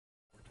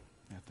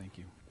Thank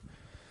you.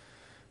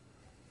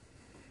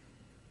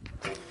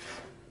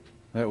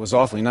 That was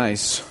awfully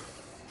nice.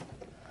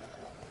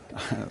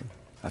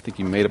 I think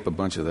you made up a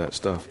bunch of that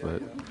stuff,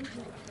 but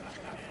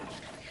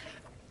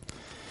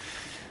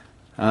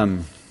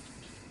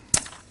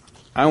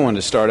I want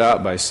to start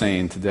out by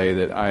saying today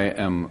that I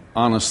am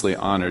honestly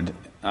honored.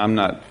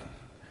 I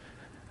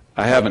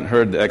haven't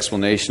heard the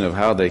explanation of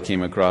how they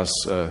came across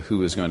who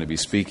was going to be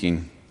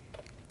speaking.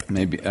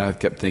 Maybe I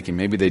kept thinking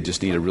maybe they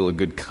just need a really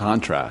good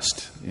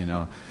contrast,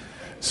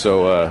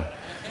 So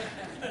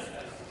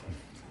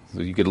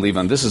you could leave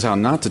on this is how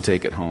not to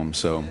take it home.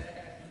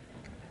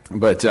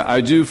 But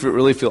I do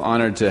really feel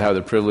honored to have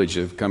the privilege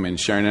of coming and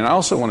sharing. And I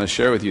also want to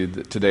share with you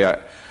that today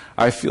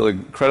I feel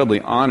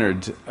incredibly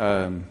honored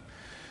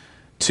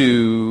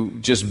to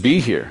just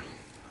be here,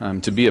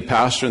 to be a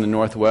pastor in the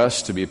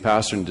Northwest, to be a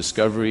pastor in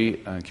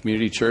Discovery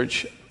Community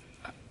Church.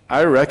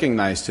 I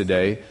recognize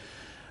today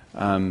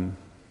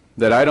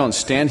that I don't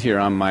stand here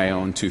on my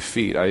own 2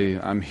 feet.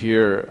 I'm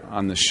here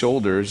on the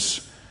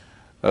shoulders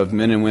of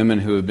men and women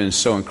who have been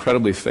so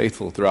incredibly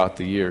faithful throughout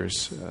the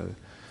years.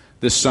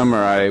 This summer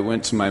I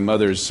went to my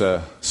mother's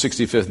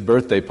 65th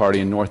birthday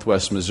party in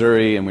Northwest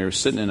Missouri, and we were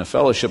sitting in a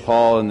fellowship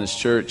hall in this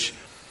church.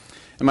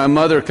 And my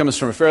mother comes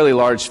from a fairly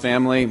large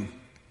family,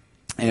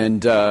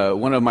 and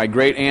one of my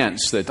great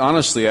aunts that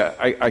honestly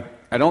I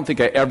don't think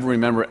I ever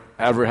remember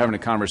ever having a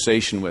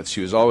conversation with.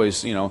 She was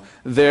always,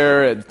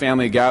 there at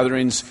family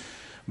gatherings.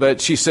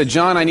 But she said,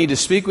 "John, I need to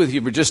speak with you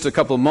for just a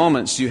couple of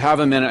moments. Do you have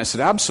a minute?" I said,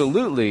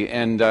 "Absolutely."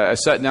 And I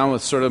sat down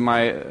with sort of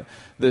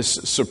this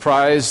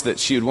surprise that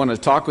she would want to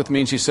talk with me.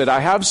 And she said, "I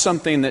have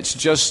something that's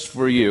just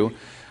for you.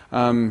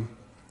 And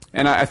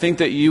I think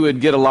that you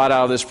would get a lot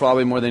out of this,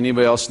 probably more than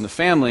anybody else in the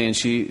family." And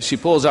she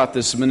pulls out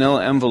this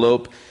manila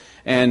envelope,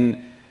 and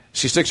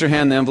she sticks her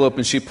hand in the envelope,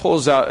 and she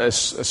pulls out a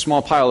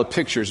small pile of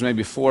pictures,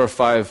 maybe 4 or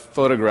 5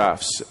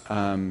 photographs.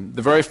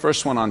 The very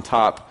first one on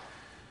top,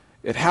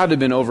 it had to have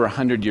been over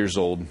 100 years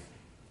old,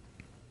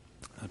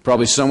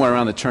 probably somewhere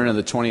around the turn of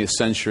the 20th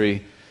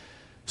century.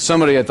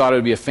 Somebody had thought it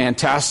would be a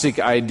fantastic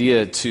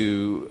idea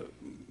to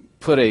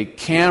put a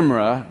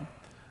camera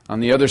on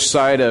the other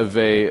side of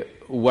a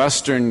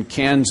western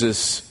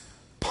Kansas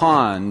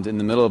pond in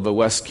the middle of a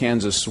West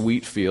Kansas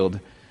wheat field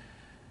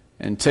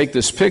and take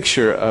this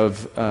picture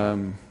of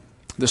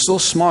this little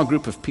small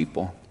group of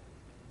people.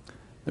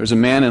 There's a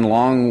man in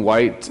long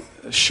white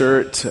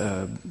shirt,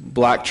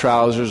 black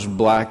trousers,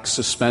 black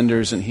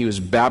suspenders, and he was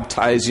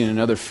baptizing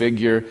another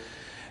figure.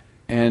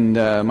 And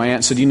my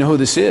aunt said, "Do you know who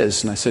this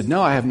is?" And I said,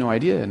 "No, I have no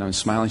idea." And I'm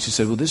smiling. She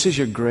said, "Well, this is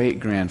your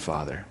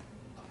great-grandfather."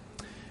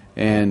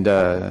 And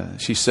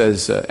she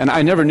says, and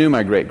I never knew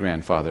my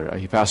great-grandfather.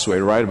 He passed away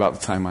right about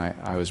the time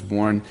I was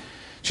born.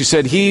 She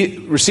said he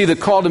received a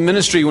call to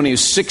ministry when he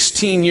was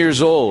 16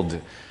 years old.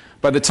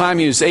 By the time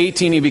he was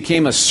 18, he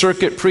became a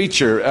circuit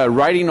preacher,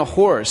 riding a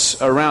horse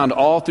around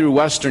all through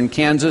western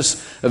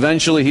Kansas.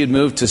 Eventually, he'd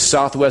move to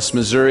southwest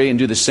Missouri and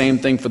do the same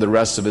thing for the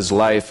rest of his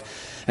life.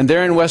 And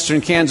there in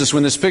western Kansas,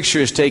 when this picture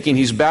is taken,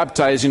 he's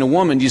baptizing a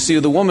woman. "Do you see who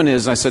the woman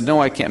is?" And I said,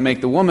 "No, I can't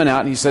make the woman out."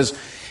 And he says,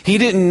 he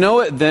didn't know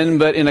it then,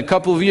 but in a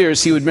couple of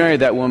years, he would marry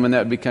that woman. That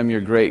would become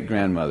your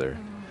great-grandmother.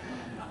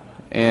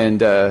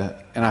 And I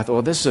thought,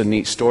 well, this is a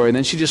neat story. And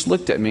then she just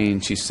looked at me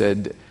and she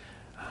said,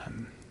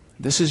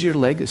 "This is your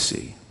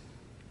legacy."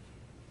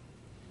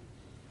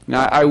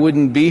 Now, I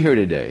wouldn't be here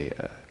today.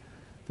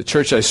 The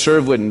church I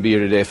serve wouldn't be here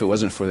today if it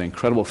wasn't for the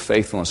incredible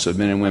faithfulness of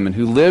men and women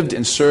who lived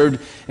and served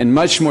in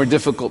much more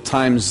difficult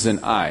times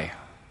than I,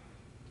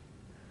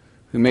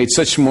 who made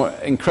such more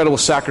incredible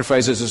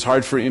sacrifices it's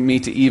hard for me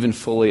to even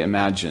fully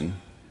imagine.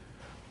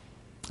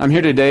 I'm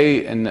here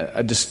today, and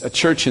a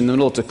church in the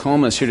middle of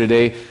Tacoma is here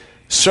today.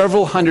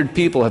 Several hundred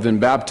people have been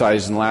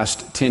baptized in the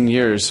last 10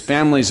 years.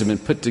 Families have been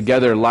put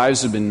together.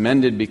 Lives have been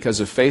mended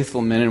because of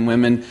faithful men and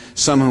women,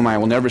 some whom I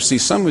will never see,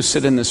 some who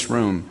sit in this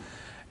room.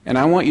 And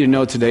I want you to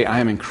know today I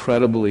am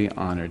incredibly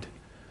honored.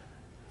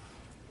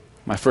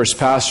 My first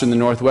pastor in the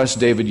Northwest,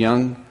 David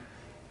Young,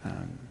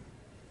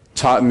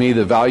 taught me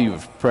the value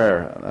of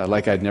prayer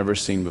like I'd never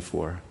seen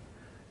before.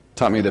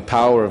 Taught me the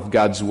power of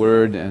God's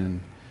Word,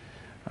 and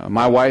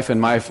my wife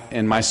and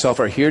myself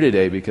are here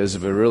today because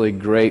of a really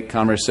great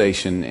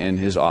conversation in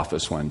his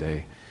office one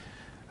day.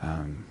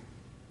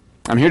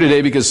 I'm here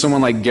today because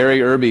someone like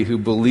Gary Irby, who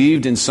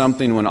believed in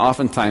something when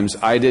oftentimes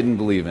I didn't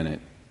believe in it.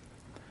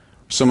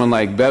 Someone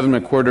like Bevan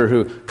McWhorter,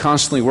 who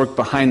constantly worked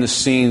behind the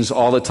scenes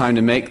all the time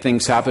to make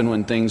things happen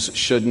when things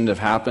shouldn't have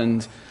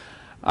happened.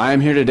 I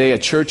am here today. A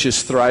church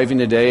is thriving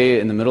today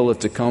in the middle of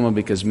Tacoma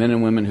because men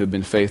and women who have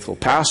been faithful,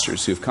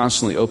 pastors who have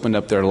constantly opened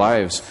up their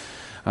lives.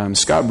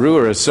 Scott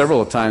Brewer,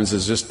 several times,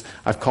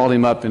 I've called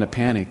him up in a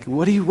panic.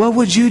 What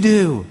would you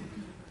do?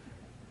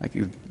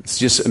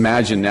 Just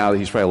imagine now that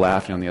he's probably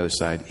laughing on the other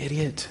side.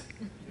 Idiot.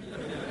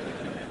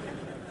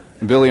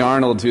 Billy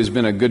Arnold, who's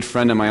been a good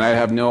friend of mine, I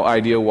have no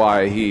idea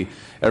why.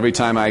 Every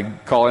time I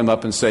call him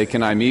up and say,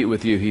 "Can I meet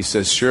with you?" he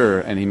says, "Sure,"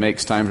 and he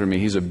makes time for me.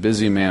 He's a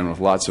busy man with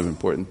lots of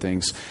important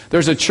things.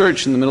 There's a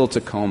church in the middle of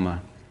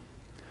Tacoma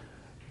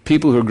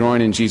people who are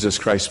growing in Jesus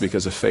Christ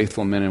because of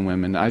faithful men and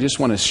women. I just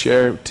want to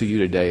share to you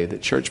today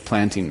that church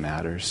planting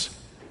matters.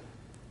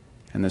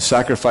 And the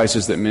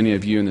sacrifices that many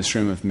of you in this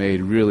room have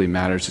made really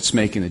matters. It's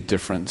making a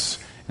difference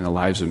in the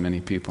lives of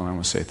many people. And I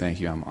want to say thank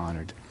you. I'm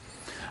honored.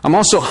 I'm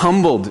also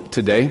humbled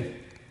today.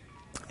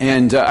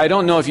 And I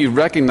don't know if you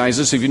recognize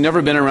this. If you've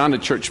never been around a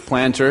church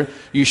planter,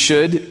 you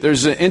should.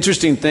 There's an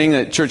interesting thing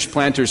that church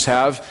planters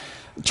have.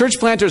 Church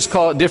planters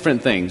call it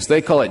different things.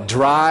 They call it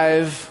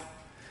drive,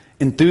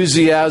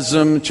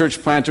 enthusiasm.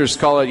 Church planters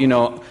call it,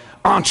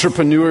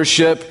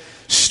 entrepreneurship.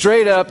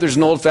 Straight up, there's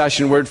an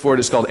old-fashioned word for it.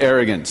 It's called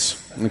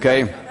arrogance.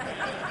 Okay?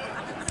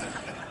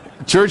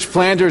 Church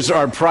planters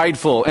are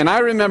prideful. And I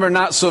remember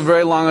not so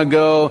very long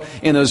ago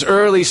in those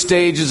early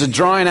stages of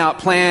drawing out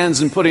plans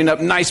and putting up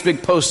nice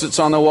big Post-its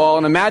on the wall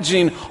and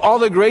imagining all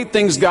the great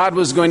things God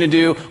was going to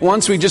do.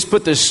 Once we just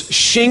put this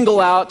shingle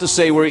out to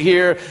say we're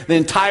here, the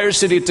entire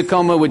city of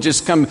Tacoma would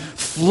just come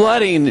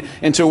flooding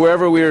into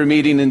wherever we were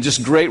meeting, and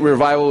just great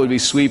revival would be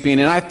sweeping.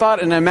 And I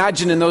thought and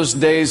imagined in those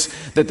days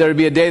that there would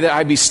be a day that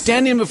I'd be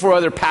standing before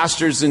other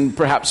pastors and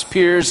perhaps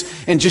peers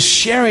and just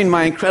sharing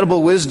my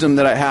incredible wisdom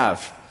that I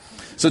have.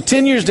 So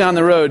 10 years down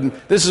the road,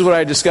 this is what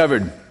I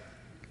discovered.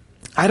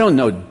 I don't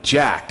know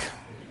jack.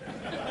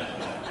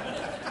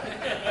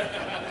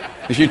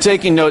 If you're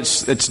taking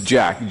notes, it's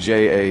Jack,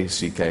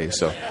 J-A-C-K.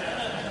 So,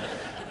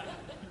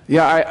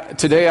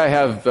 today I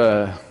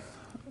have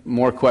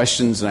more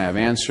questions than I have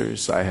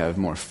answers. I have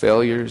more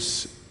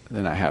failures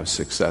than I have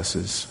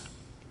successes.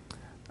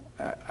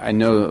 I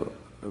know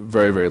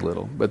very, very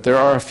little. But there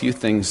are a few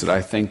things that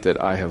I think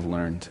that I have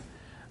learned.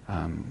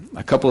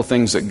 A couple of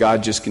things that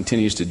God just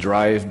continues to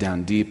drive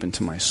down deep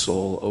into my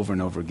soul over and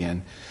over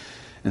again.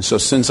 And so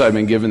since I've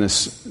been given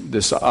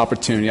this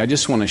opportunity, I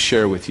just want to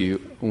share with you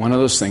one of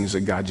those things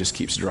that God just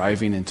keeps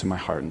driving into my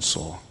heart and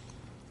soul.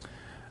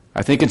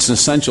 I think it's an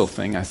essential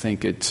thing. I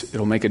think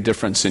it'll make a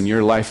difference in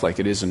your life like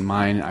it is in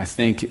mine. I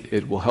think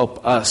it will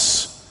help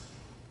us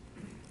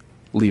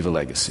leave a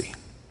legacy.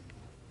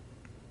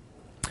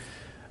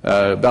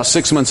 About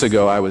 6 months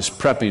ago, I was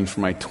prepping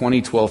for my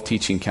 2012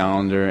 teaching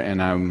calendar,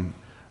 and I'm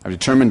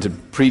determined to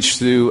preach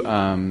through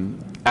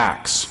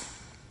Acts.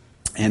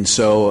 And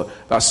so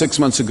about 6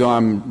 months ago,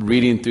 I'm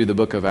reading through the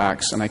book of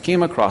Acts, and I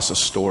came across a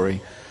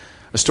story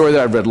that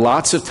I've read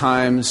lots of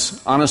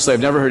times. Honestly,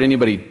 I've never heard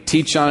anybody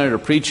teach on it or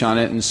preach on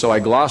it, and so I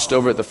glossed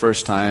over it the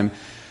first time.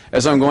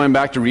 As I'm going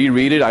back to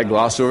reread it, I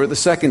glossed over it the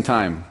second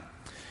time.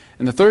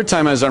 And the third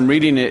time, as I'm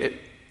reading it,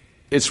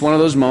 it's one of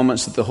those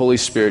moments that the Holy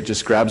Spirit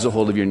just grabs a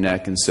hold of your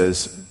neck and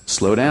says,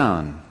 slow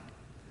down.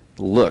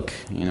 Look,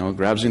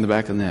 grabs you in the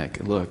back of the neck.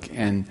 Look,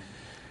 and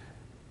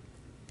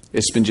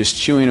it's been just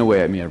chewing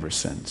away at me ever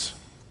since.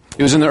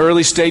 It was in the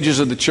early stages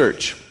of the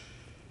church.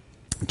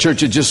 The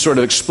church had just sort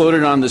of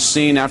exploded on the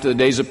scene after the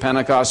days of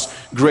Pentecost.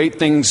 Great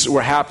things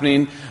were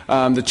happening.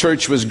 The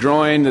church was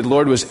growing. The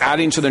Lord was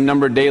adding to their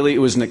number daily. It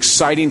was an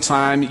exciting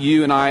time.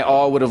 You and I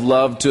all would have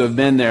loved to have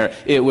been there.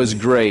 It was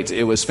great.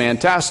 It was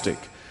fantastic.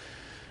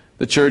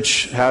 The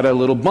church had a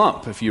little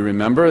bump, if you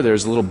remember.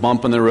 There's a little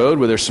bump in the road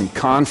where there's some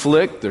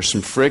conflict, there's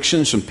some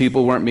friction, some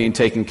people weren't being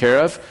taken care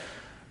of.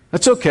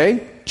 That's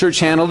okay. Church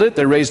handled it.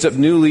 They raised up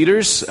new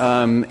leaders,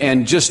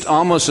 and just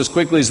almost as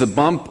quickly as the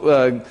bump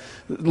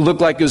looked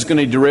like it was going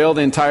to derail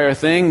the entire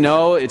thing,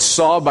 no, it's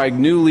solved by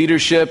new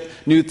leadership.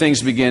 New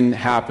things begin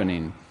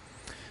happening.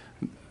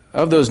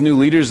 Of those new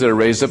leaders that are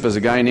raised up is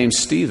a guy named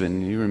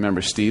Stephen. You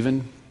remember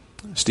Stephen?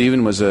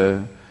 Stephen was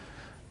a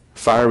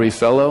fiery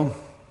fellow.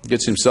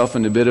 Gets himself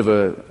in a bit of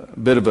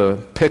a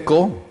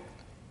pickle,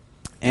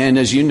 and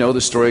as you know,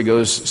 the story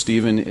goes,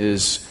 Stephen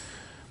is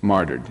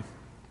martyred.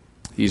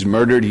 He's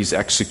murdered. He's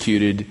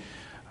executed.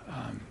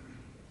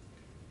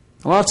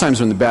 A lot of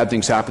times when the bad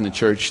things happen in the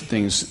church,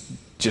 things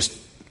just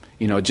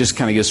kind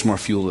of gives more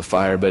fuel to the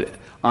fire. But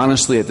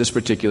honestly, at this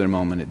particular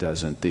moment, it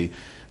doesn't. The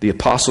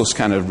apostles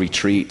kind of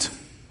retreat.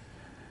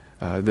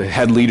 The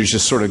head leaders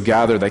just sort of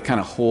gather. They kind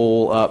of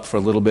hole up for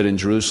a little bit in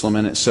Jerusalem,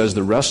 and it says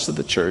the rest of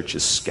the church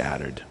is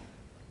scattered.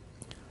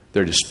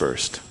 They're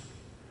dispersed.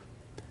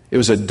 It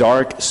was a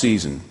dark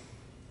season.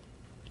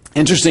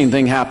 Interesting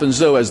thing happens,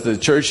 though, as the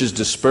church is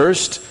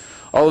dispersed,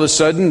 all of a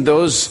sudden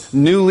those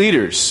new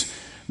leaders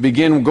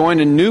begin going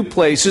to new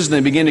places, and they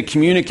begin to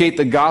communicate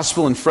the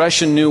gospel in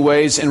fresh and new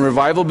ways, and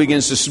revival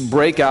begins to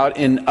break out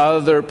in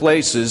other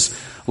places,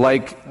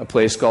 like a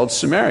place called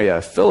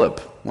Samaria. Philip,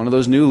 one of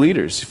those new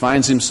leaders, he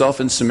finds himself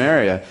in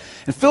Samaria.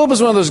 And Philip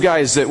is one of those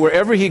guys that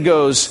wherever he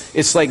goes,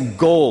 it's like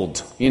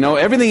gold.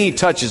 Everything he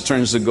touches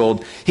turns to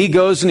gold. He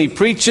goes and he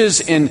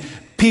preaches, and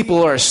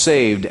people are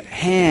saved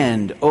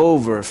hand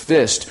over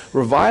fist.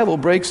 Revival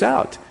breaks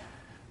out.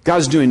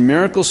 God's doing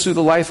miracles through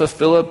the life of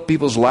Philip.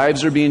 People's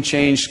lives are being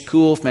changed.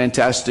 Cool,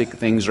 fantastic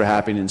things are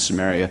happening in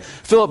Samaria.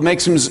 Philip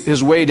makes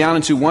his way down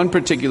into one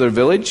particular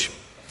village.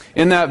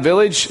 In that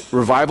village,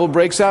 revival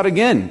breaks out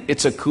again.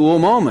 It's a cool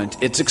moment.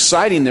 It's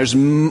exciting. There's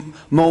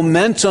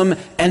momentum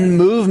and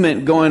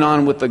movement going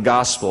on with the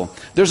gospel.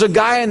 There's a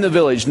guy in the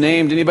village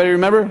named, anybody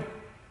remember?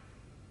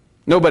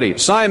 Nobody.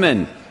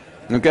 Simon.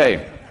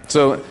 Okay.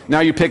 So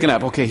now you're picking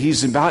up. Okay,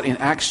 he's about in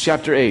Acts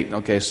chapter 8.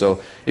 Okay,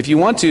 so if you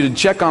want to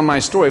check on my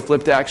story,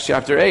 flip to Acts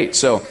chapter 8.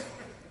 So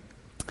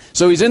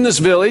he's in this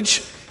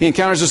village. He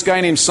encounters this guy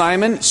named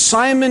Simon.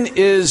 Simon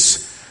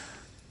is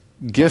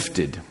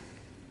gifted.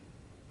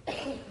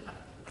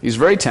 He's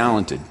very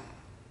talented.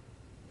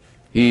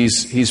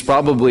 He's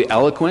probably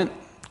eloquent,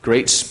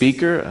 great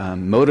speaker,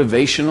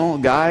 motivational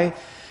guy.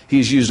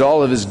 He's used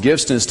all of his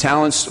gifts and his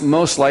talents,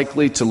 most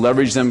likely to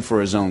leverage them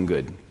for his own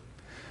good.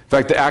 In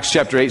fact, the Acts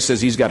chapter 8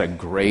 says he's got a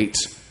great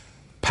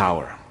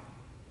power.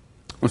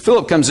 When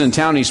Philip comes in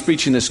town, he's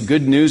preaching this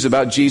good news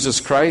about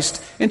Jesus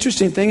Christ.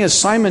 Interesting thing is,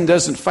 Simon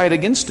doesn't fight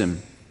against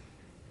him.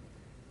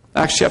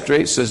 Acts chapter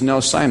 8 says,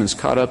 no, Simon's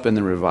caught up in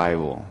the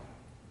revival.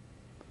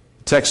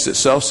 The text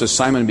itself says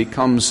Simon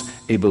becomes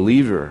a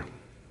believer.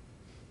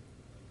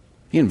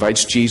 He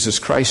invites Jesus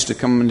Christ to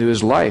come into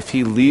his life.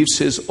 He leaves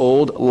his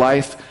old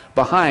life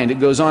behind. It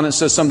goes on and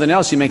says something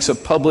else. He makes a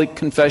public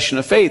confession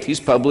of faith. He's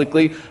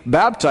publicly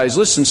baptized.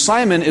 Listen,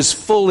 Simon is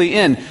fully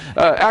in.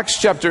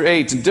 Acts chapter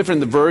 8,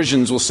 different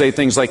versions will say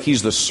things like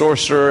he's the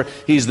sorcerer,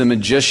 he's the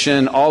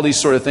magician, all these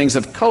sort of things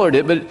have colored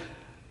it, but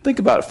think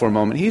about it for a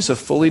moment. He's a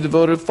fully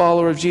devoted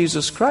follower of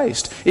Jesus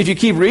Christ. If you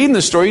keep reading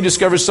the story, you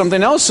discover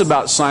something else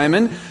about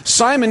Simon.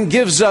 Simon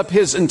gives up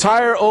his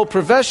entire old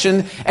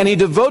profession and he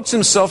devotes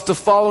himself to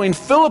following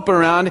Philip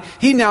around.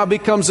 He now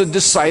becomes a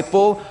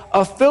disciple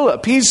of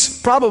Philip.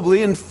 He's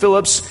probably in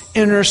Philip's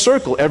inner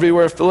circle.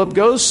 Everywhere Philip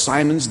goes,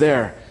 Simon's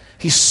there.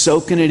 He's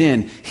soaking it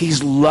in.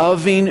 He's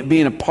loving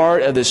being a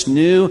part of this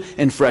new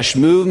and fresh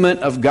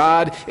movement of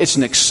God. It's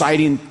an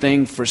exciting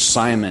thing for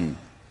Simon.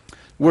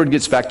 Word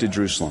gets back to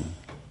Jerusalem.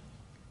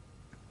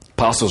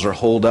 Apostles are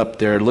holed up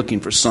there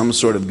looking for some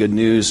sort of good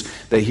news.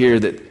 They hear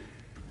that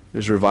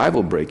there's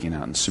revival breaking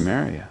out in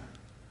Samaria.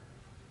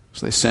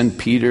 So they send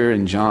Peter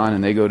and John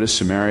and they go to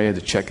Samaria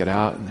to check it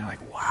out. And they're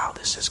like, wow,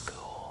 this is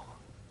cool.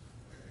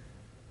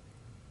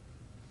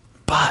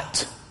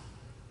 But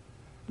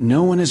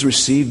no one has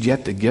received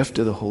yet the gift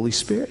of the Holy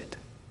Spirit.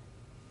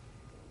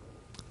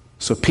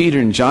 So Peter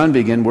and John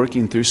begin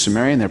working through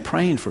Samaria and they're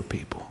praying for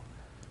people.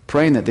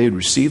 Praying that they would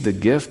receive the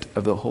gift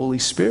of the Holy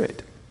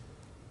Spirit.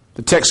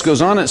 The text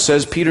goes on, it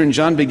says, Peter and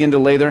John begin to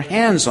lay their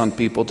hands on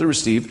people to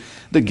receive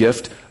the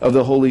gift of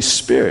the Holy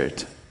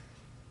Spirit.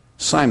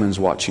 Simon's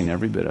watching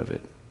every bit of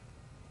it.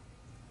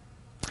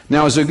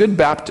 Now, as a good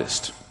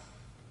Baptist,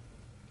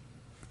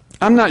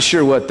 I'm not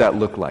sure what that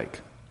looked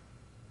like.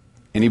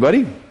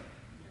 Anybody?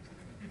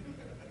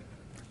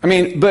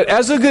 But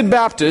as a good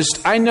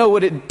Baptist, I know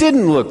what it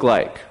didn't look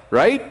like,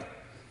 right?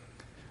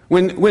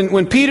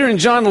 When Peter and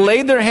John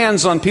laid their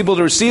hands on people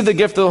to receive the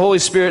gift of the Holy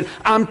Spirit,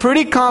 I'm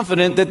pretty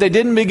confident that they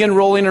didn't begin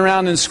rolling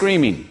around and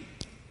screaming.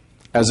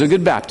 As a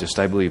good Baptist,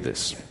 I believe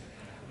this.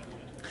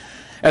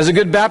 As a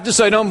good Baptist,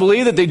 I don't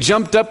believe that they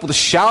jumped up with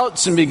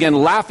shouts and began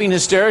laughing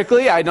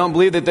hysterically. I don't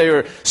believe that they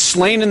were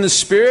slain in the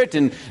Spirit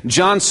and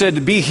John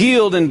said, be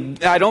healed,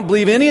 and I don't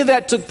believe any of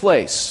that took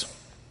place.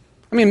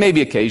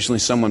 Maybe occasionally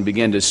someone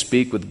began to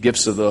speak with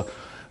gifts of the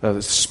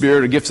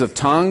Spirit or gifts of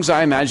tongues.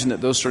 I imagine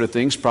that those sort of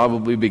things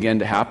probably began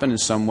to happen in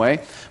some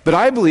way. But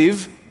I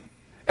believe,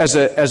 as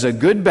a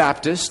good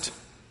Baptist,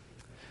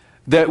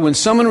 that when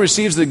someone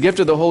receives the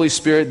gift of the Holy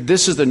Spirit,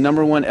 this is the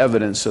number one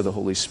evidence of the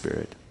Holy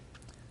Spirit.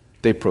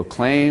 They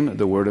proclaim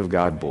the Word of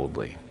God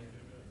boldly.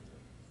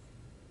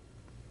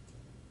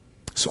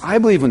 So I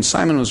believe when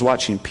Simon was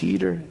watching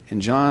Peter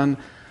and John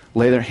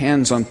lay their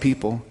hands on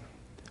people,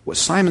 what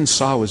Simon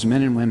saw was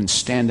men and women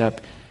stand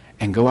up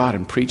and go out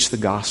and preach the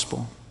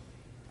gospel.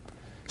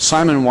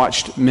 Simon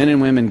watched men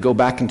and women go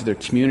back into their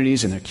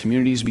communities and their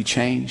communities be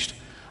changed.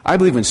 I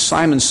believe when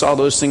Simon saw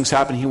those things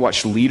happen, he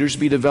watched leaders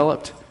be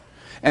developed.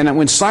 And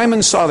when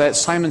Simon saw that,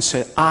 Simon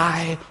said,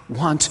 I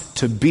want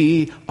to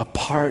be a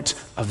part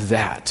of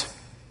that.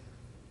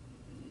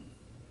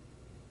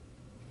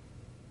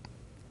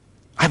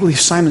 I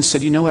believe Simon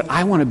said, you know what?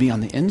 I want to be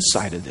on the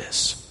inside of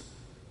this.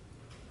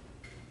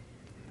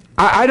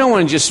 I don't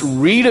want to just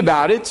read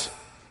about it.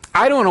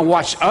 I don't want to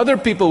watch other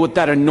people with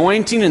that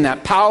anointing and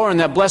that power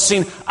and that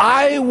blessing.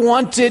 I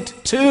want it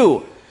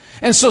too.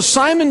 And so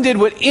Simon did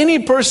what any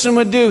person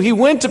would do. He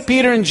went to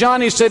Peter and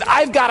John. He said,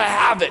 I've got to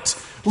have it.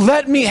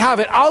 Let me have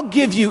it. I'll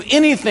give you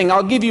anything.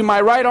 I'll give you my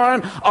right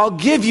arm. I'll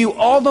give you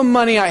all the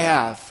money I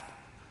have,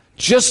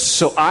 just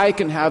so I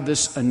can have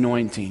this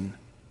anointing.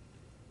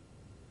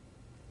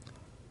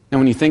 And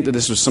when you think that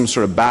this was some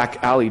sort of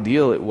back alley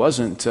deal, it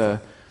wasn't.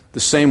 The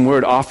same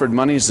word, offered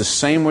money, is the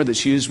same word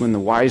that's used when the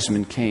wise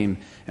men came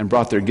and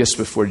brought their gifts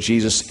before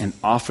Jesus and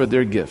offered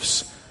their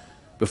gifts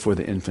before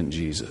the infant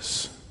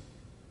Jesus.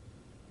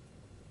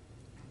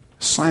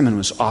 Simon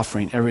was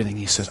offering everything.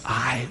 He said,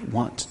 I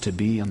want to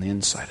be on the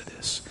inside of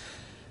this.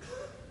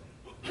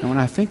 And when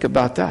I think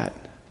about that,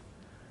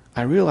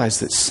 I realize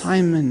that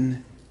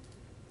Simon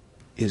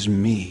is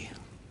me.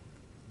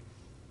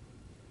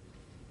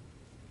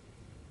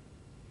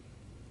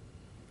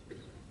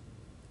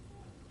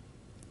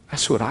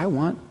 That's what I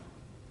want.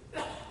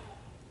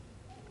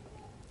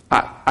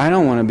 I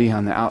don't want to be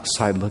on the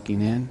outside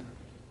looking in.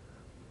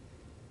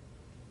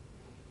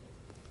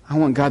 I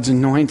want God's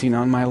anointing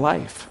on my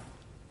life.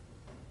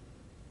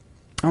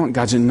 I want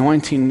God's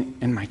anointing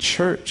in my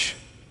church.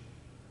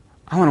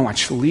 I want to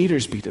watch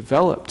leaders be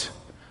developed.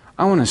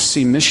 I want to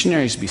see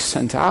missionaries be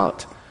sent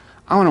out.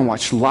 I want to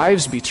watch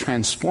lives be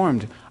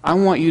transformed. I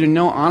want you to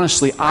know,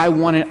 honestly, I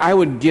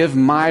would give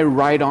my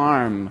right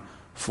arm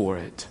for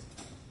it.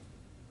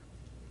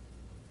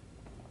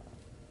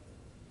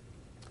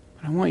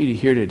 But I want you to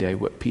hear today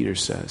what Peter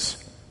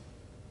says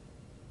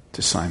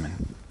to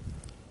Simon.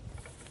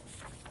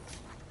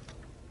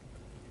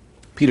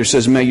 Peter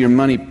says, may your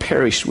money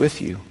perish with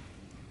you,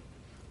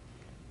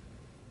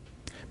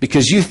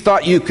 because you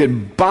thought you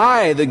could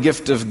buy the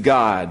gift of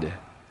God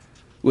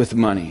with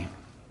money.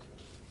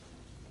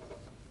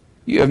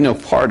 You have no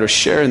part or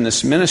share in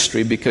this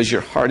ministry because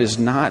your heart is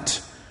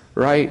not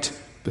right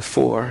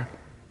before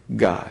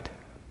God.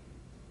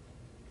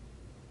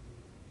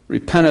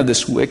 Repent of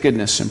this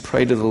wickedness and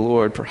pray to the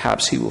Lord.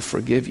 Perhaps He will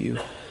forgive you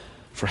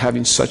for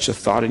having such a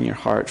thought in your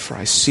heart, for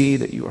I see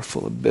that you are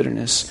full of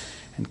bitterness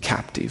and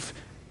captive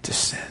to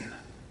sin.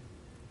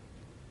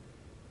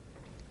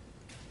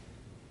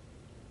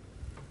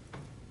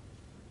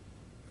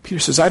 Peter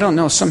says, I don't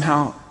know,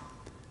 somehow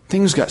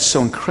things got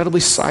so incredibly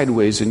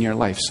sideways in your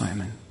life,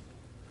 Simon.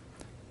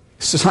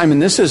 He says, Simon,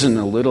 this isn't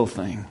a little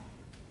thing.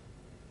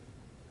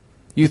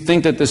 You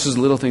think that this is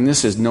a little thing.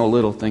 This is no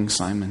little thing,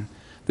 Simon.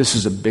 This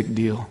is a big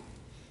deal.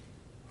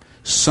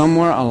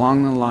 Somewhere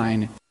along the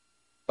line, you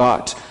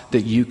thought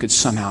that you could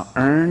somehow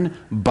earn,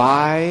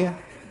 buy,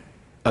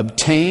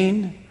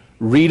 obtain,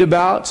 read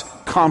about,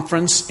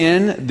 conference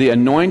in the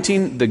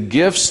anointing, the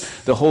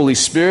gifts, the Holy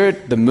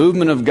Spirit, the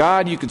movement of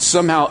God. You could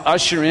somehow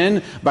usher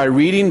in by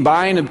reading,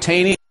 buying,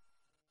 obtaining.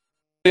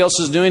 Somebody else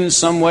is doing in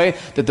some way,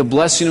 that the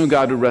blessing of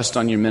God would rest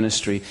on your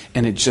ministry.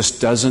 And it just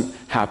doesn't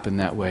happen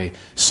that way.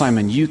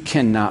 Simon, you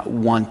cannot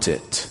want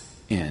it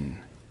in.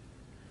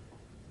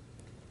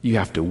 You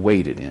have to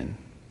wait it in.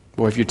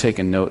 Boy, if you're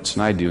taking notes,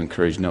 and I do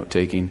encourage note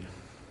taking,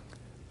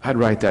 I'd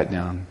write that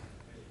down.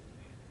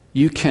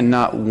 You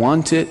cannot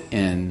want it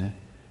in.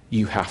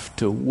 You have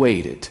to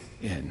wait it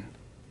in.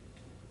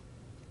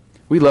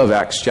 We love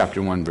Acts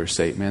chapter 1, verse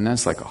 8. Man,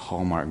 that's like a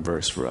hallmark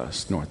verse for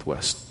us,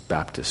 Northwest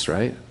Baptists,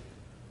 right?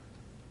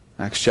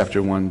 Acts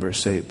chapter 1,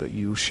 verse 8. But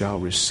you shall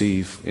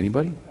receive,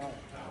 anybody?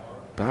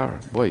 Power.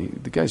 Boy,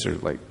 the guys are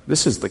like,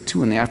 this is like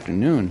 2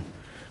 p.m.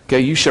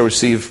 Okay, you shall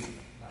receive,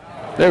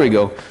 there we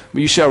go.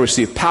 But you shall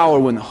receive power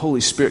when the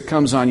Holy Spirit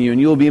comes on you,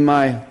 and you'll be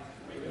my,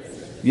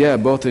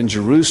 both in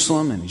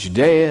Jerusalem and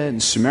Judea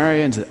and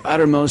Samaria and to the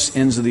uttermost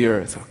ends of the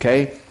earth,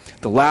 okay?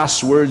 The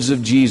last words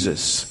of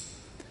Jesus.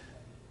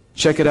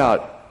 Check it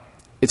out.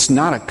 It's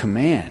not a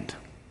command.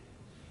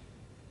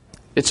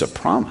 It's a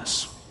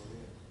promise.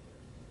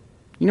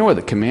 You know where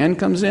the command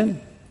comes in?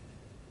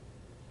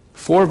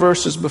 4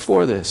 verses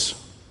before this.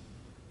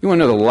 You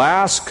want to know the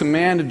last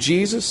command of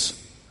Jesus?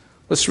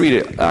 Let's read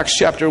it. Acts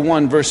chapter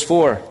 1, verse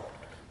 4.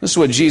 This is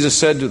what Jesus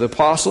said to the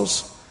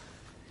apostles.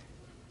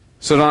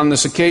 So on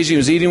this occasion he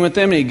was eating with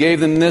them, and he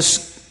gave them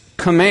this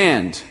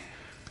command.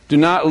 Do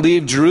not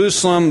leave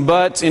Jerusalem,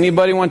 but,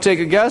 anybody want to take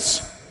a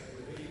guess?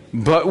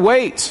 But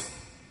wait.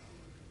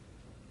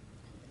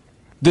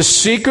 The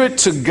secret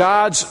to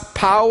God's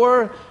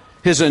power,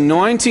 His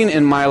anointing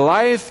in my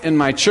life, in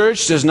my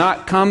church, does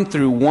not come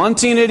through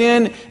wanting it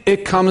in.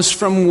 It comes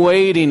from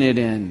waiting it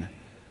in.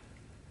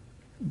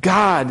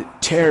 God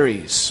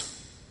tarries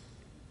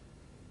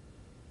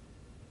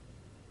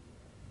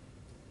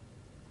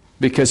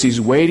because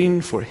He's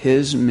waiting for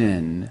His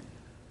men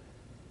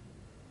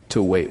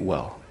to wait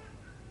well.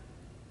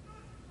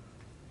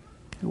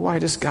 Why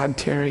does God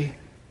tarry?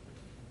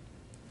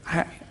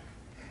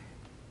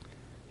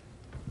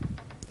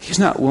 He's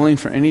not willing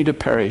for any to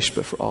perish,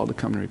 but for all to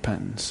come to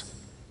repentance.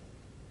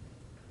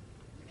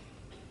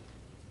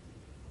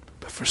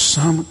 But for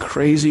some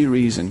crazy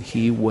reason,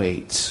 He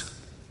waits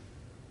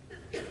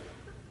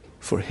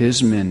for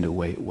His men to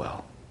wait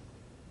well.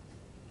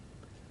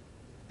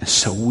 And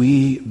so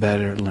we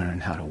better learn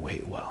how to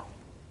wait well.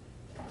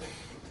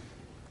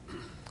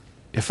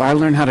 If I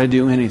learn how to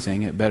do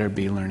anything, it better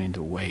be learning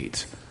to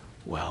wait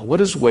well. What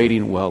does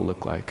waiting well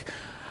look like?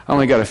 I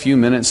only got a few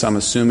minutes, I'm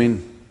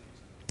assuming.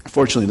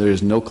 Fortunately, there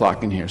is no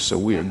clock in here, so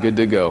we are good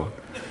to go.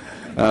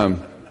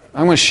 I'm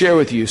going to share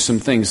with you some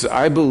things that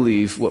I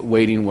believe what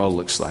waiting well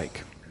looks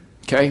like.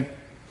 Okay?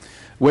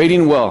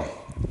 Waiting well.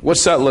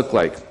 What's that look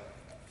like?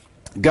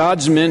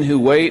 God's men who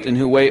wait and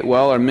who wait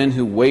well are men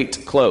who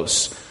wait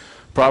close.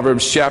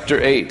 Proverbs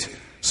chapter 8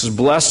 says,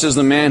 blessed is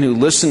the man who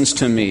listens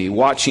to me,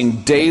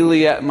 watching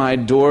daily at my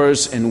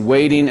doors and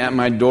waiting at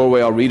my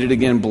doorway. I'll read it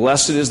again.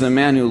 Blessed is the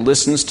man who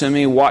listens to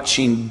me,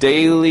 watching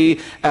daily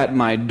at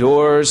my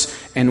doors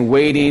and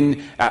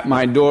waiting at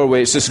my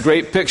doorway. It's this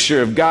great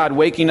picture of God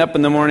waking up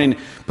in the morning,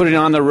 putting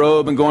on the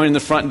robe and going in the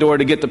front door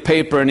to get the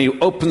paper, and He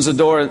opens the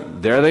door,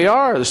 and there they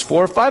are. There's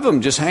 4 or 5 of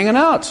them just hanging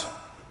out.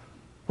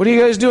 What are you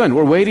guys doing?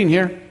 We're waiting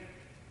here.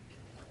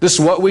 This is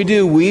what we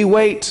do. We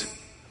wait.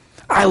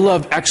 I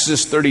love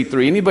Exodus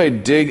 33. Anybody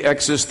dig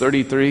Exodus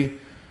 33?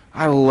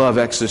 I love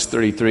Exodus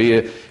 33.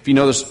 If you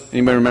know this,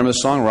 anybody remember the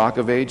song, Rock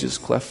of Ages,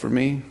 cleft for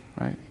me?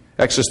 Right?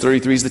 Exodus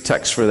 33 is the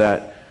text for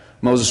that.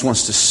 Moses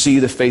wants to see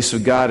the face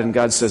of God, and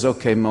God says,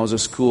 okay,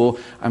 Moses, cool.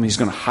 I'm going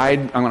to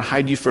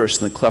hide you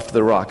first in the cleft of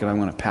the rock, and I'm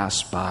going to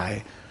pass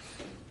by.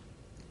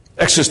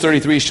 Exodus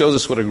 33 shows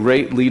us what a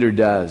great leader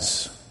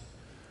does.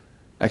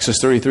 Exodus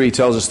 33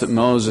 tells us that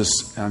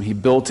Moses, he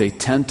built a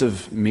tent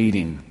of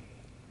meeting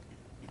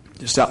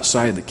just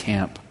outside the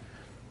camp.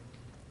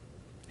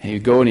 And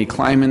he'd go and he'd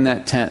climb in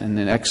that tent, and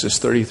then Exodus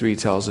 33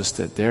 tells us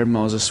that there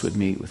Moses would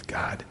meet with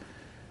God,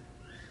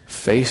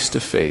 face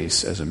to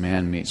face as a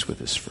man meets with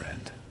his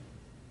friend.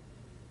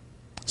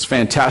 It's a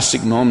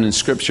fantastic moment in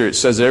Scripture. It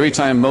says that every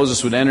time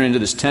Moses would enter into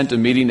this tent of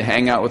meeting to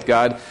hang out with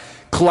God,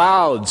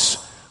 clouds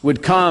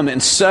would come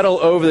and settle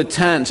over the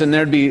tent, and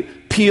there'd be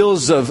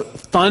peals of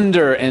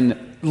thunder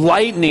and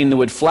lightning that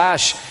would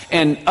flash,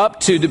 and up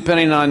to,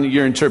 depending on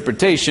your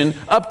interpretation,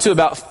 up to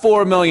about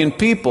 4 million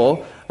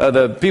people,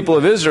 the people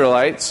of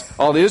Israelites,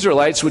 all the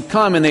Israelites would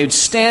come, and they would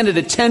stand at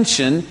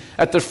attention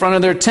at the front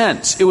of their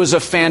tents. It was a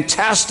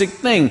fantastic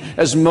thing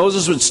as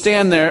Moses would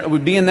stand there,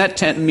 would be in that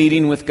tent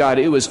meeting with God.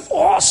 It was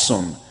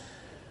awesome.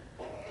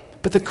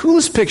 But the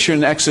coolest picture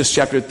in Exodus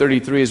chapter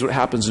 33 is what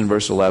happens in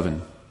verse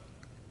 11.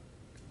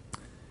 It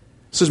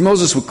says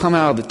Moses would come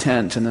out of the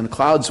tent, and then the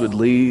clouds would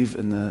leave,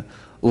 and the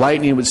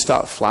lightning would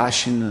stop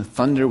flashing, and the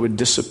thunder would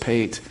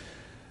dissipate,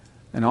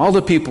 and all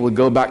the people would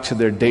go back to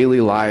their daily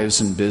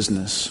lives and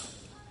business.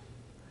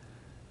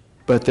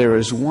 But there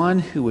is one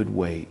who would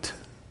wait.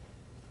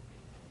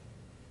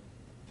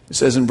 It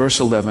says in verse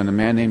 11, a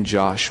man named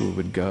Joshua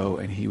would go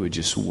and he would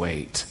just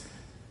wait.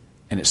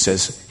 And it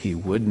says he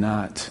would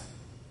not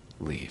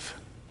leave.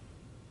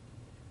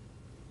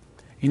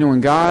 You know,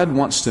 when God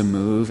wants to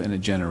move in a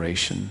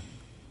generation,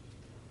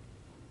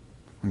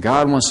 when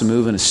God wants to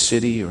move in a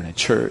city or in a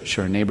church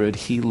or a neighborhood,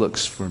 He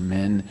looks for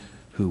men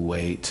who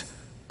wait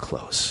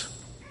close.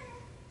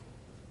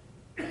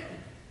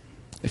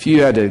 If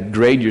you had to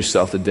grade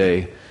yourself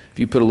today, if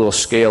you put a little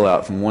scale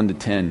out from 1 to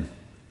 10,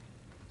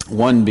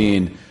 1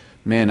 being,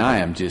 man, I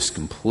am just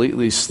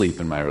completely asleep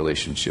in my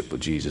relationship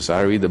with Jesus.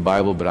 I read the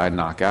Bible, but I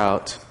knock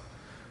out.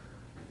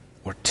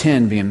 Or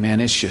 10 being,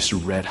 man, it's just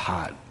red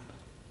hot.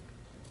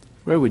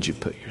 Where would you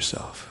put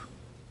yourself?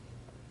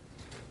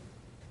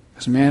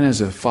 As man, as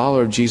a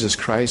follower of Jesus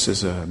Christ,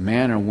 as a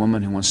man or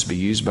woman who wants to be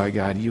used by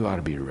God, you ought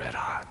to be red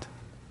hot.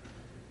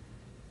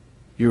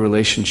 Your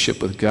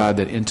relationship with God,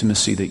 that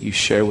intimacy that you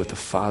share with the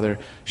Father,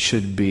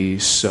 should be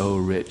so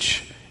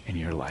rich in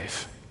your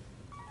life.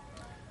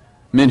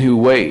 Men who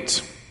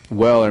wait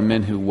well are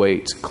men who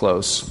wait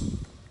close.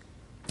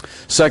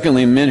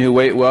 Secondly, men who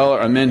wait well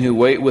are men who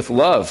wait with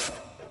love.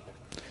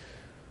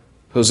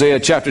 Hosea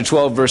chapter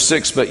 12, verse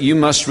 6, but you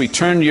must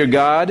return to your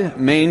God,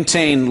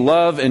 maintain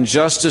love and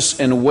justice,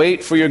 and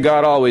wait for your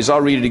God always. I'll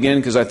read it again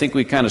because I think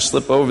we kind of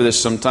slip over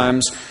this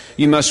sometimes.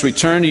 You must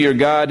return to your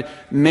God,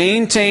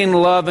 maintain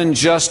love and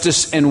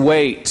justice, and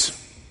wait.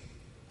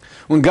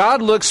 When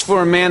God looks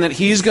for a man that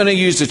He's going to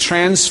use to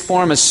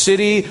transform a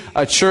city,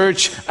 a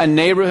church, a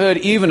neighborhood,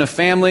 even a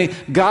family,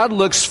 God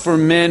looks for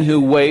men who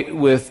wait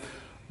with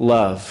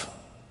love.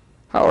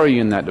 How are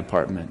you in that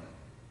department?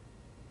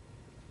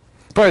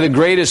 Probably the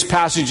greatest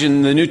passage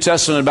in the New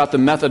Testament about the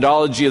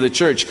methodology of the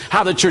church,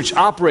 how the church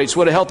operates,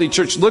 what a healthy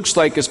church looks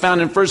like, is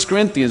found in 1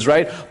 Corinthians,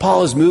 right?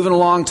 Paul is moving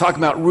along, talking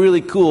about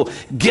really cool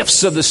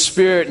gifts of the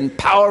Spirit and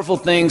powerful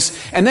things.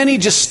 And then he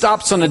just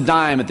stops on a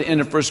dime at the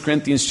end of 1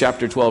 Corinthians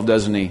chapter 12,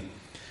 doesn't he?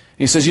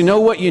 He says, you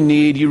know what you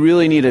need? You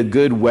really need a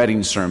good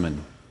wedding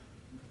sermon.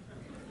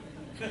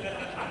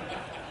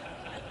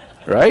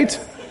 Right?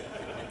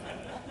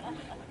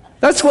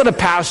 That's what a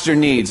pastor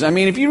needs. I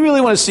mean, if you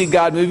really want to see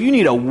God move, you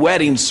need a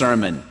wedding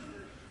sermon.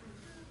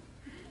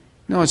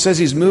 No, it says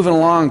he's moving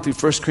along through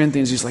 1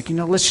 Corinthians. He's like,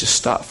 let's just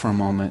stop for a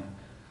moment.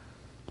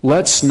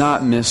 Let's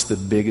not miss the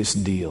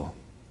biggest deal.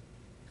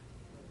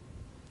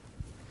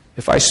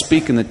 If I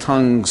speak in the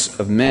tongues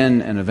of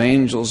men and of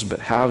angels, but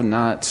have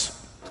not,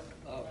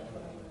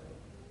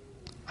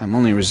 I'm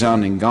only a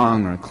resounding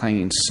gong or a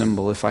clanging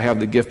cymbal. If I have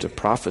the gift of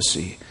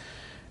prophecy,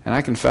 and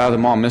I can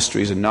fathom all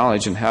mysteries and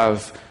knowledge, and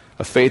have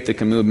a faith that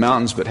can move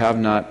mountains, but have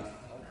not,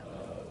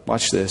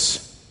 watch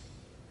this,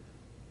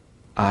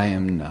 I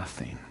am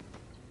nothing.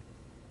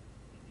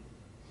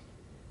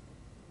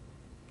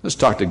 Let's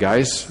talk to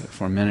guys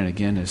for a minute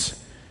again.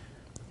 If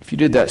you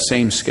did that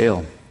same scale,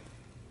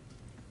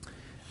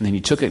 and then you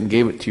took it and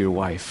gave it to your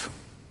wife,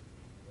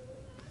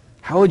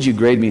 how would you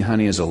grade me,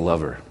 honey, as a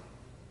lover?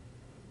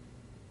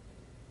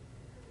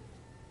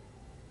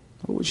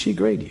 What would she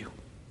grade you?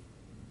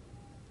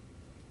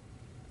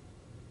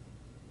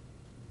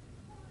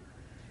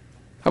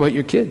 How about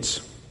your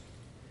kids?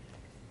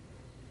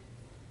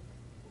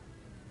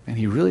 And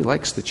he really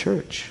likes the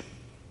church.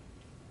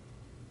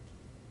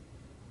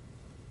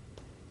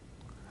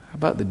 How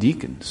about the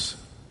deacons?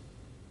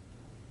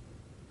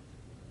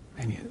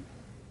 And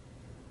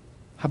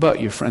how about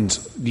your friends?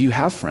 Do you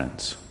have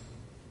friends?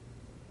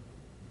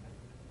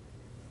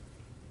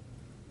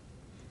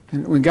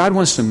 And when God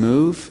wants to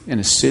move in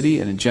a city,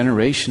 in a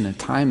generation, a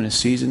time, and a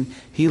season,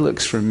 He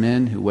looks for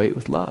men who wait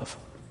with love.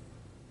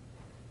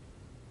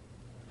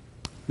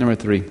 Number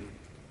 3,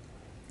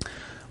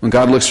 When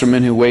God looks for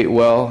men who wait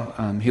well,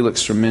 He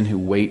looks for men who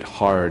wait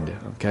hard,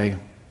 okay?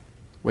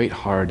 Wait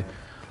hard.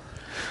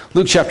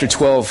 Luke chapter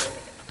 12,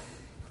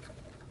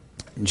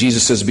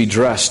 Jesus says, be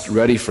dressed,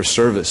 ready for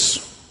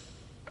service.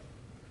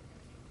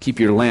 Keep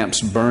your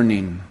lamps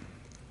burning,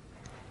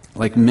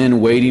 like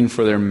men waiting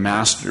for their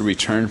master to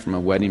return from a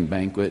wedding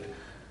banquet,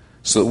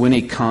 so that when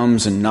he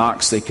comes and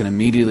knocks, they can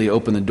immediately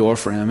open the door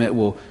for him. It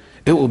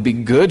will be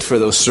good for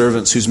those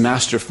servants whose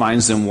master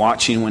finds them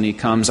watching when he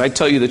comes. I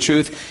tell you the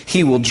truth,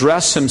 he will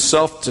dress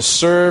himself to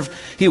serve.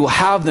 He will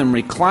have them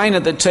recline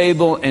at the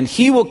table, and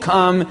he will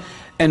come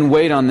and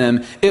wait on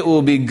them. It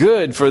will be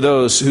good for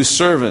those whose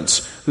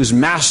servants, whose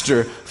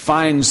master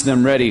finds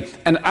them ready.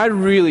 And I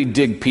really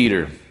dig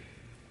Peter.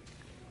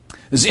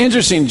 It's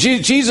interesting.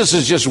 Jesus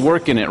is just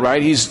working it,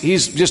 right?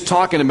 He's just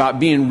talking about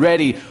being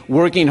ready,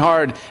 working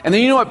hard. And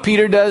then you know what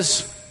Peter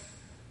does?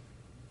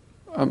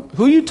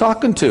 Who are you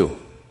talking to?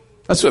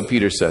 That's what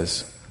Peter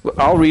says.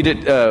 I'll read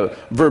it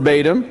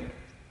verbatim.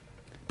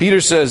 Peter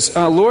says,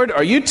 Lord,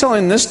 are you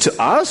telling this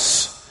to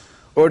us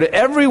or to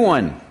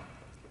everyone?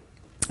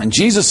 And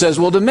Jesus says,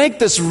 well, to make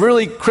this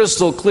really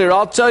crystal clear,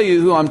 I'll tell you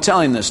who I'm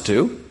telling this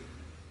to.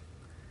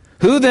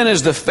 Who then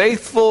is the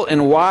faithful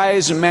and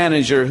wise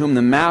manager whom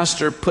the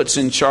master puts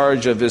in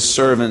charge of his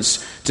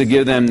servants to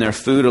give them their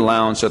food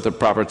allowance at the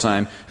proper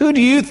time? Who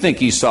do you think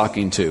he's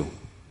talking to?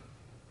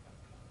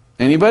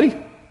 Anybody?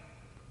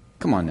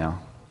 Come on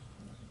now.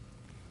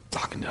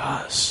 Talking to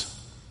us.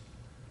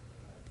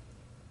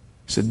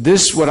 He said,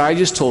 this, what I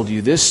just told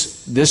you,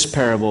 this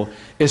parable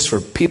is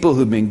for people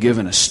who've been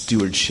given a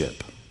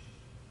stewardship.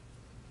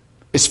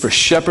 It's for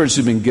shepherds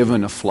who've been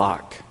given a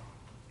flock.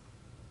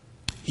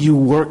 You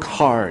work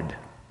hard.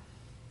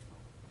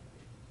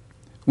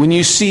 When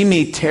you see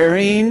me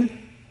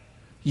tarrying,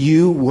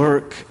 you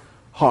work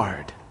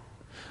hard.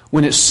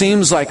 When it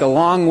seems like a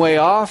long way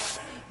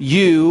off,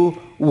 you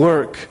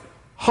work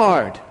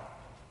hard.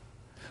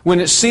 When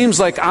it seems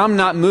like I'm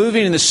not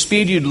moving in the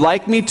speed you'd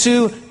like me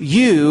to,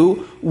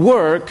 you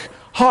work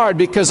hard.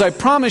 Because I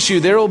promise you,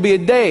 there will be a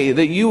day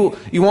that you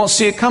won't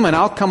see it coming.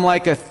 I'll come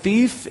like a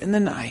thief in the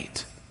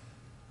night.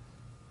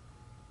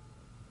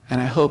 And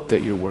I hope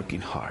that you're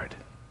working hard.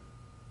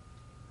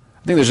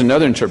 I think there's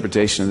another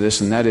interpretation of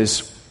this, and that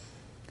is,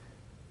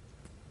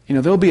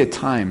 there'll be a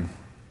time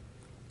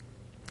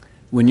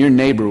when your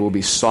neighbor will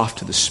be soft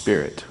to the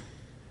Spirit.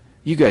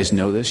 You guys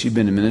know this. You've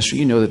been in ministry.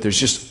 You know that there's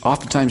just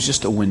oftentimes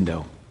just a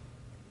window.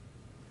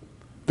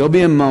 There'll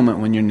be a moment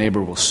when your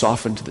neighbor will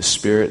soften to the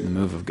Spirit and the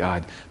move of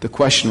God. The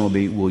question will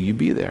be, will you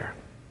be there?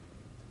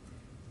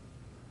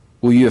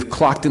 Will you have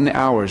clocked in the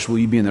hours? Will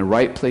you be in the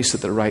right place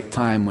at the right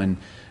time when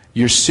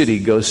your city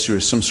goes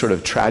through some sort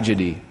of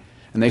tragedy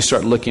and they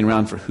start looking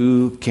around for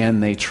who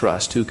can they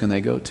trust? Who can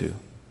they go to?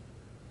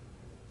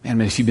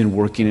 Man, if you've been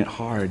working it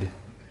hard,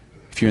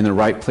 if you're in the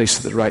right place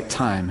at the right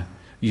time,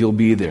 you'll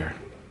be there.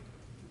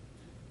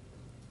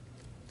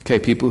 Okay,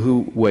 people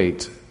who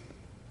wait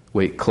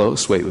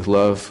close, wait with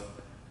love,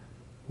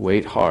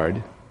 wait hard.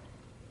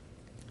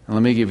 And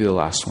let me give you the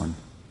last one.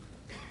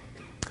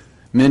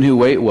 Men who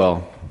wait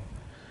well,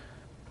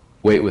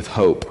 wait with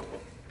hope.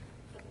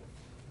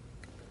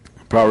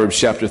 Proverbs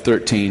chapter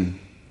 13.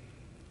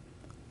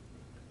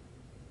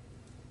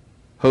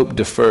 Hope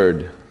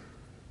deferred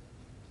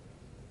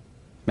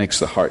makes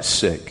the heart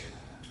sick,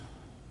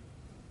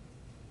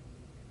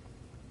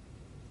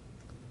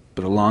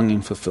 but a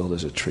longing fulfilled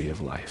is a tree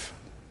of life.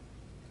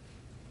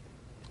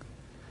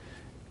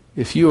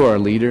 If you are a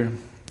leader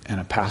and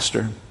a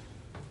pastor,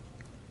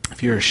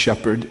 if you're a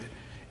shepherd,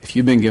 if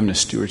you've been given a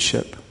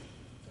stewardship,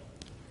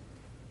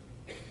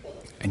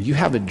 and you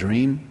have a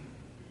dream,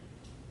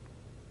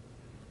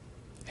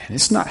 and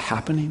it's not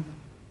happening,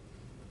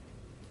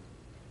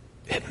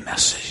 it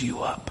messes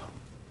you up.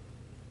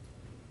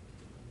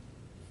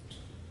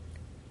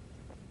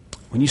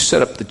 When you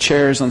set up the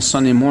chairs on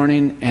Sunday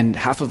morning and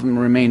half of them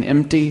remain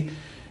empty,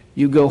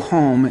 you go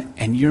home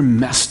and you're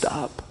messed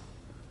up.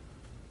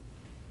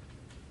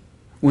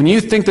 When you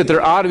think that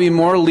there ought to be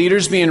more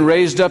leaders being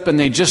raised up and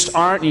they just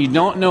aren't, and you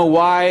don't know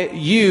why,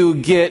 you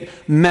get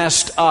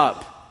messed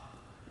up.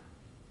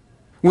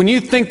 When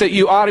you think that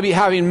you ought to be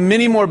having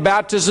many more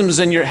baptisms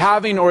than you're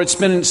having, or it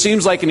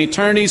seems like an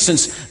eternity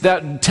since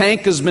that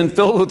tank has been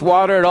filled with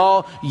water at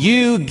all,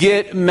 you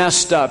get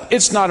messed up.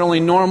 It's not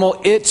only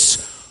normal,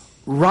 it's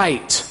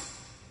right.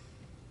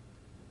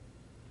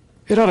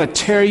 It ought to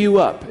tear you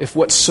up if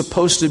what's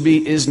supposed to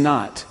be is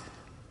not.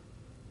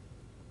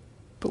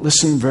 But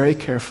listen very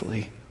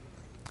carefully.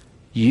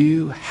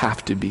 You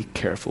have to be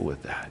careful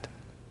with that.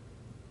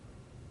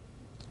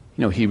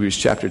 Hebrews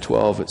chapter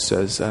 12, it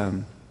says,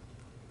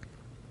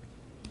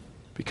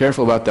 be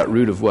careful about that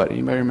root of what?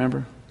 Anybody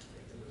remember?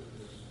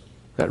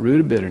 That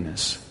root of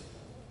bitterness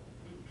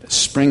that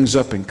springs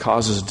up and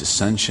causes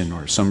dissension,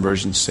 or some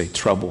versions say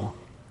trouble.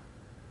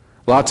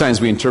 A lot of times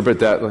we interpret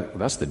that like, well,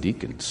 that's the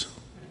deacons.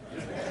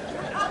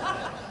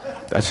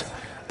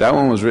 That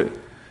one was written.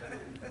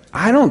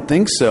 I don't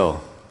think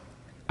so.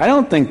 I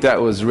don't think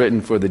that was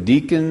written for the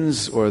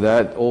deacons or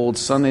that old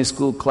Sunday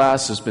school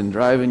class that's been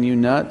driving you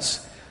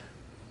nuts.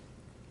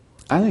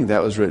 I think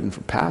that was written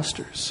for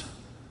pastors.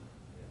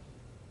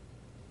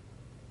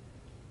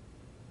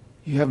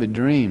 You have a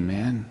dream,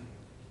 man.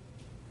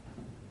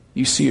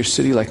 You see your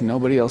city like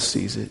nobody else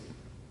sees it.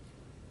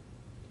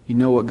 You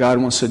know what God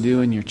wants to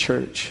do in your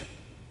church.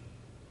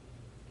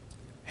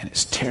 And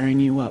it's tearing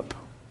you up.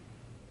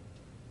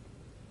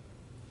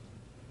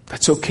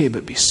 That's okay,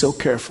 but be so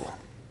careful.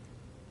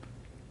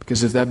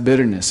 Because if that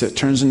bitterness, it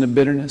turns into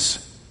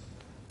bitterness,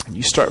 and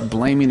you start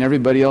blaming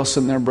everybody else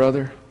and their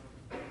brother,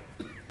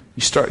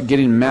 you start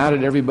getting mad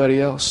at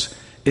everybody else,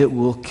 it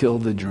will kill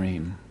the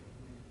dream.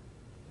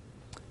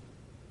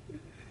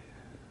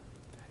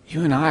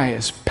 You and I,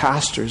 as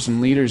pastors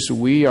and leaders,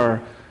 we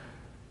are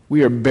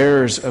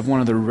bearers of one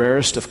of the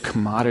rarest of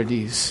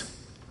commodities.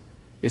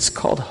 It's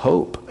called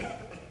hope.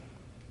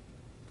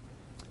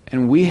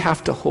 And we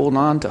have to hold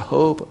on to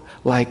hope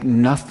like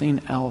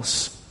nothing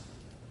else.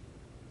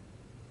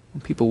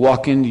 When people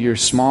walk into your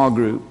small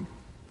group,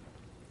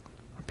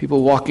 or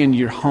people walk into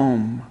your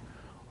home,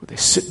 or they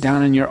sit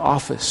down in your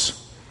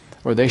office,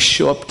 or they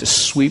show up to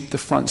sweep the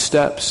front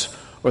steps,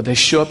 or they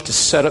show up to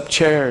set up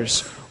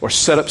chairs, or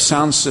set up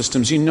sound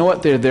systems, you know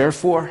what they're there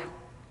for?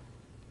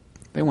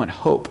 They want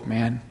hope,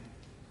 man.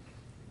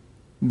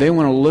 They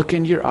want to look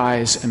into your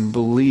eyes and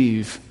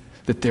believe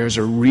that there's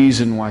a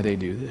reason why they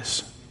do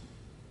this.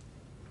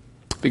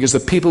 Because the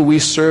people we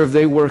serve,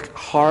 they work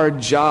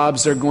hard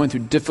jobs. They're going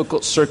through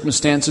difficult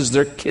circumstances.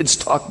 Their kids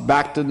talk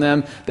back to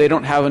them. They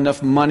don't have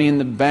enough money in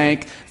the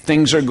bank.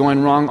 Things are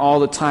going wrong all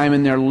the time,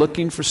 and they're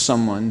looking for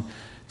someone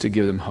to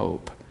give them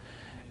hope.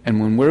 And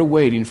when we're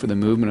waiting for the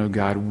movement of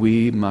God,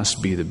 we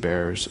must be the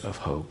bearers of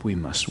hope. We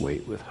must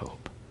wait with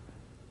hope.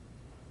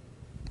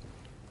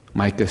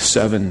 Micah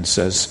 7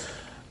 says,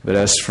 "But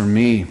as for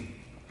me,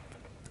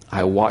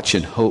 I watch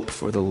in hope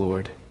for the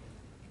Lord.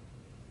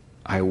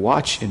 I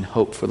watch in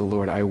hope for the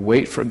Lord. I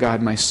wait for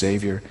God, my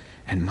Savior,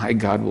 and my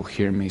God will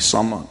hear me."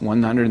 Psalm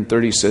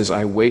 130 says,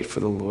 "I wait for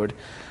the Lord.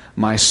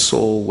 My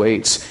soul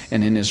waits,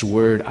 and in His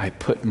word I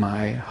put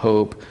my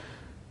hope."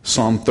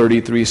 Psalm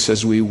 33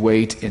 says, "We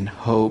wait in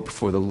hope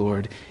for the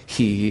Lord.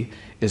 He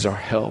is our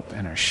help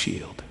and our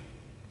shield."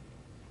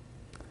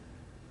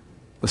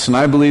 Listen,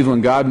 I believe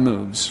when God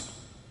moves,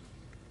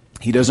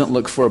 He doesn't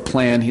look for a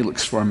plan, He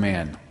looks for a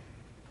man.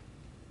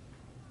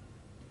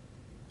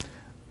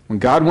 When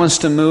God wants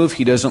to move,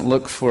 He doesn't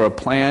look for a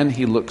plan,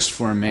 He looks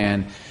for a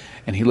man,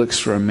 and He looks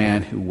for a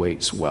man who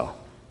waits well.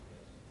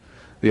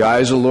 The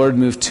eyes of the Lord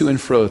move to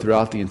and fro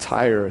throughout the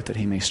entire earth, that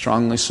He may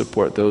strongly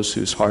support those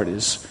whose heart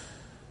is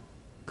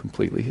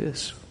completely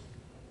His.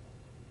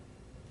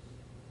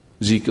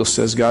 Ezekiel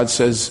says, God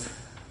says,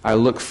 "I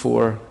look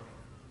for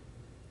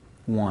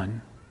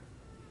one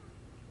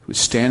who would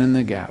stand in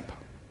the gap."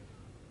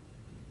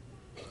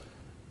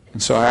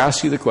 And so I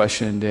ask you the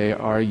question today,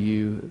 are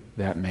you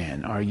that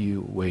man? Are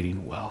you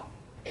waiting well?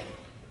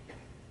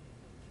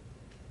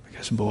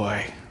 Because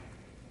boy,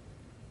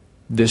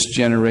 this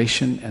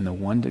generation and the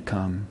one to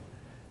come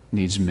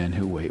needs men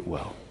who wait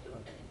well.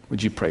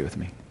 Would you pray with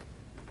me?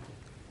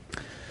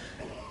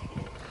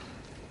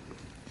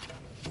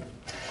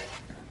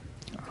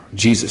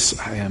 Jesus,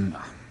 I am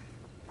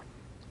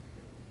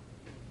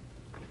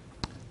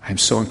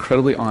so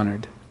incredibly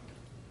honored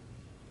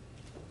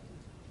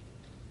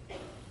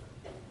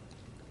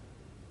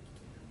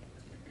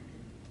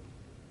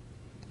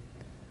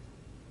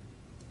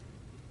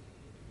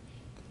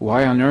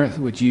Why on earth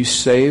would you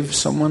save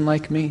someone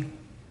like me?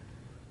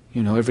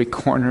 You know every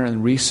corner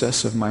and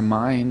recess of my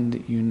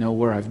mind. You know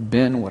where I've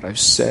been, what I've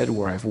said,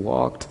 where I've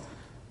walked.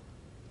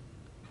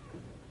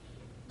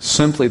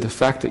 Simply the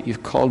fact that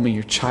you've called me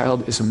your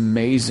child is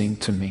amazing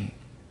to me.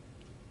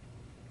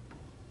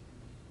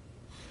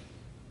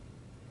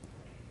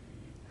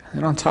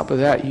 And on top of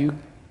that, you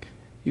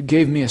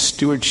gave me a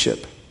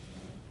stewardship.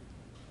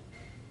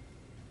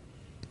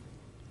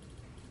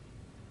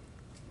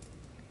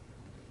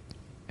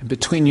 And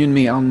between you and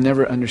me, I'll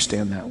never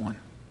understand that one.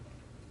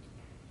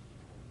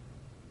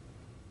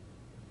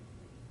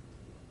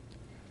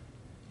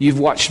 You've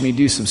watched me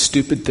do some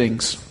stupid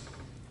things.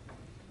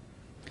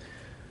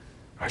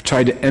 I've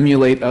tried to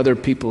emulate other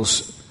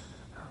people's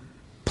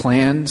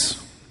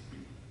plans.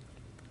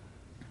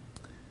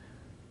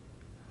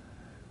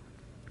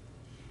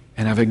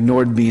 And I've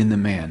ignored being the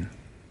man.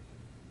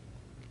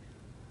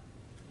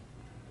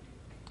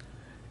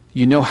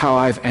 You know how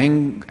I've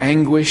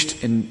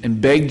anguished and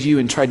begged you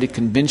and tried to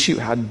convince you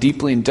how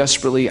deeply and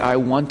desperately I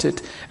want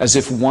it, as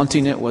if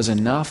wanting it was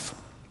enough.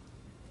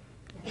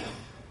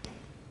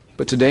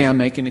 But today I'm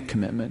making a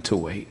commitment to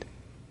wait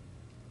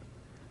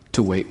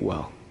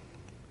well.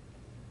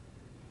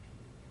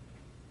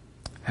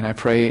 And I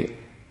pray,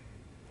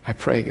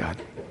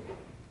 God,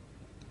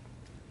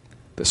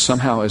 that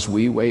somehow as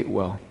we wait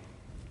well,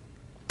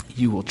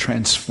 you will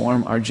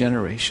transform our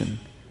generation,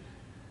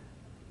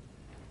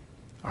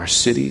 our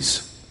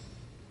cities,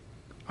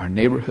 our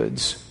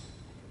neighborhoods,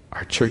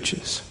 our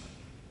churches.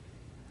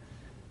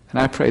 And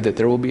I pray that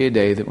there will be a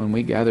day that when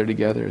we gather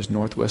together as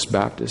Northwest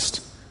Baptist,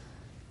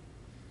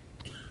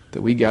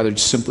 that we gathered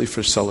simply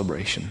for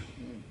celebration,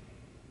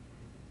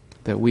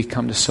 that we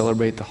come to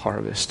celebrate the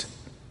harvest,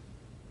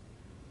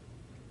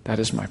 That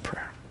is my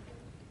prayer.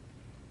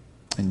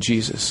 In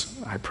Jesus,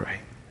 I pray.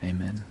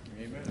 Amen.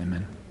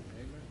 Amen.